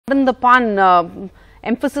Pardon the pun,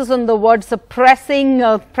 emphasis on the word suppressing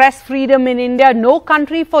press freedom in India, no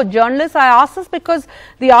country for journalists. I ask this because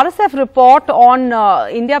the RSF report on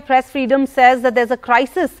India press freedom says that there's a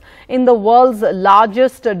crisis in the world's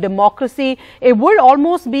largest democracy. It would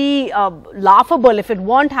almost be laughable if it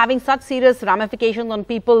weren't having such serious ramifications on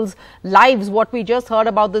people's lives. What we just heard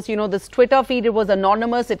about this, this Twitter feed, it was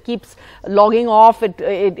anonymous, it keeps logging off,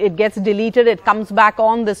 it gets deleted, it comes back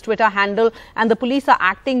on this Twitter handle, and the police are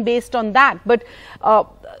acting based on that. But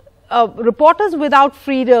Reporters Without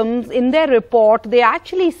Freedoms, in their report, they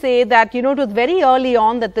actually say that, it was very early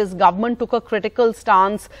on that this government took a critical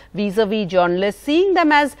stance vis-a-vis journalists, seeing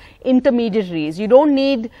them as intermediaries. You don't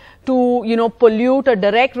need to, pollute a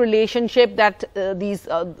direct relationship that this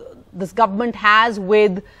government has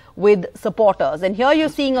with supporters. And here you're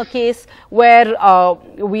seeing a case where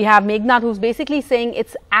we have Meghnad, who's basically saying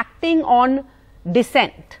it's acting on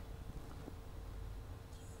dissent.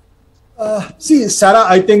 See, Sarah,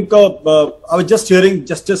 I think I was just hearing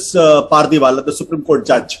Justice Pardiwala, the Supreme Court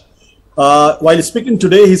judge. While speaking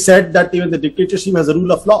today, he said that even the dictatorship has a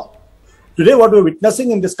rule of law. Today, what we're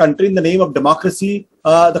witnessing in this country in the name of democracy,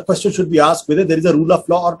 the question should be asked whether there is a rule of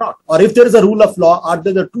law or not. Or if there is a rule of law, are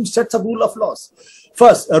there the two sets of rule of laws?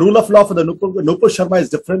 First, a rule of law for the Nupur Sharma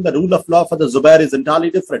is different. The rule of law for the Zubair is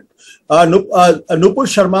entirely different. Nupur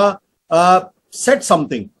Sharma said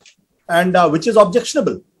something and which is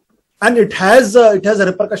objectionable. And it has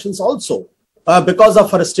repercussions also because of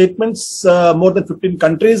her statements. More than 15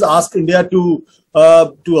 countries asked India to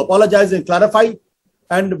apologize and clarify.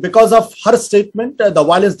 And because of her statement, the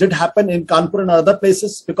violence did happen in Kanpur and other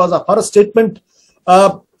places. Because of her statement,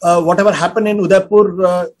 whatever happened in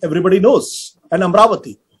Udaipur, everybody knows, and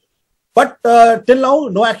Amravati. But till now,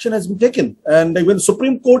 no action has been taken. And even the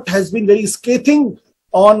Supreme Court has been very scathing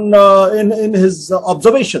on in his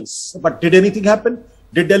observations. But did anything happen?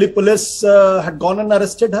 Did Delhi police had gone and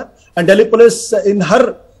arrested her? And Delhi police in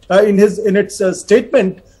its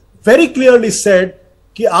statement very clearly said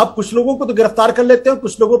कि आप कुछ लोगों को तो गिरफ्तार कर लेते हो,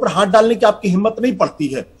 कुछ लोगों पर हाथ डालने की आपकी हिम्मत नहीं पड़ती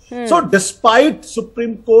है. So despite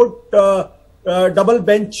Supreme Court double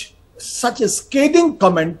bench such a scathing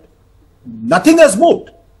comment, nothing has moved.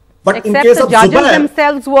 But except in case the of judges Zubair,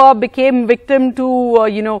 themselves became victim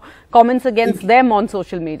to comments against them on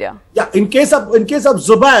social media. Yeah, in case of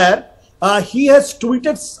Zubair, he has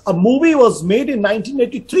tweeted, a movie was made in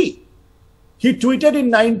 1983. He tweeted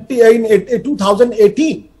in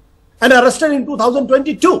 2018 and arrested in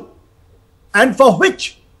 2022, and for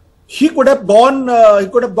which he could have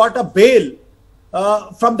got a bail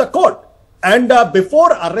from the court. And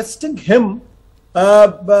before arresting him,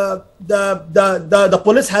 the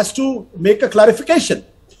police has to make a clarification.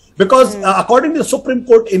 Because according to the Supreme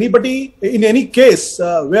Court, anybody in any case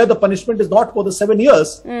where the punishment is not more than 7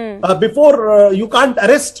 years, before you can't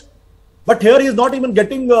arrest. But here he is not even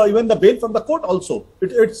getting even the bail from the court also.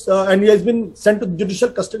 And he has been sent to judicial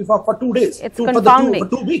custody for 2 days, for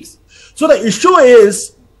 2 weeks. So the issue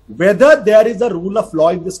is whether there is a rule of law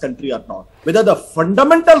in this country or not. Whether the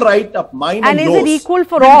fundamental right of mind and laws is it equal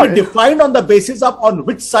for all? Will be defined on the basis of on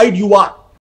which side you are.